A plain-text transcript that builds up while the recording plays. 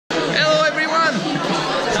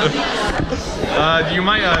Do you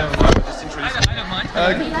mind? Just introduce I don't mind.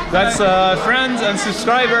 That's friend and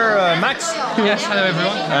subscriber Max. Yes, hello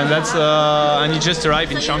everyone. And that's and he just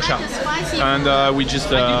arrived in Changsha. And we just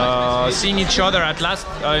seeing each other at last.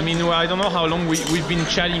 I mean, I don't know how long we've been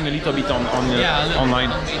chatting a little bit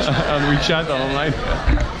online. And we chat online.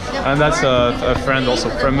 And that's a friend also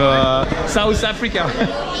from South Africa.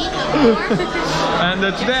 And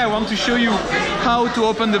today I want to show you how to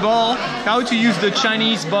open the bottle, how to use the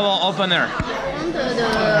Chinese bottle opener.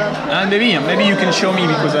 And maybe you can show me,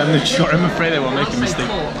 because I'm not sure. I'm afraid I will make a mistake.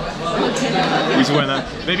 With one.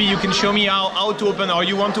 Maybe you can show me how to open, or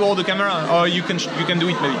you want to hold the camera, or you can do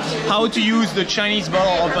it maybe. How to use the Chinese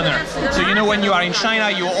bottle opener. So you know, when you are in China,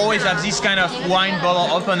 you always have this kind of wine bottle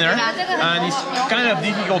opener, and it's kind of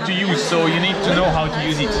difficult to use. So you need to know how to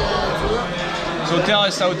use it. So tell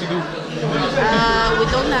us how to do. We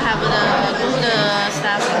don't have the good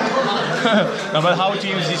stuff. No, but how to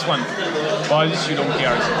use this one? Well, this you don't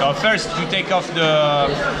care. First, you take off the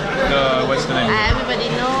what's the name? Everybody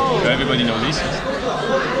knows. Everybody knows this.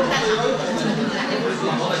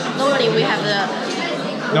 Normally we have the.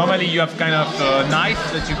 Normally you have kind of a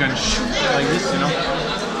knife that you can shoot like this, you know.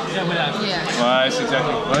 Yeah, without. Yeah. Well, yes,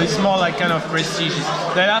 exactly. Well, it's more like kind of prestige.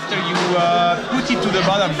 Then after you put it to the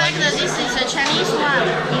bottom. In fact, this is a Chinese one.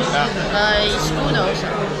 Yeah. It's good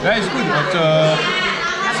also. Yeah, it's good, but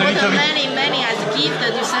it's a little bit. Many as a gift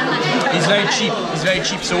to send it. It's very cheap. It's very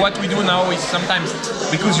cheap. So what we do now is sometimes,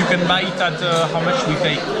 because you can buy it at how much we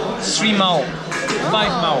pay? 3 mao, 5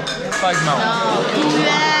 mao, 5 mao. No, 2 yuan.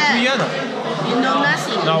 2 yuan? You know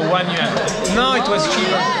nothing. No, 1 yuan. No, it was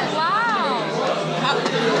cheaper.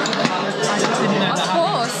 Of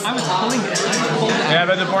course. I was pulling it. Yeah,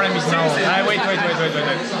 but the problem is now. Wait.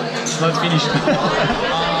 It's not finished.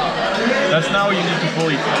 That's now you need to pull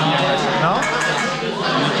it. Now? You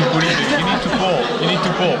need to pull it. You need to pull. You need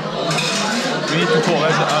to pull. You need to pull.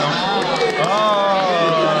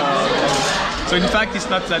 So in fact, it's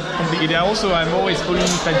not that complicated. Also, I'm always pulling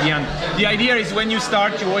it at the end. The idea is when you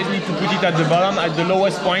start, you always need to put it at the bottom, at the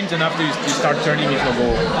lowest point, and after you start turning, it will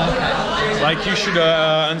go. Okay. Like you should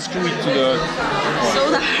unscrew it to the.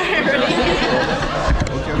 So tired.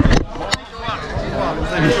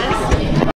 Okay.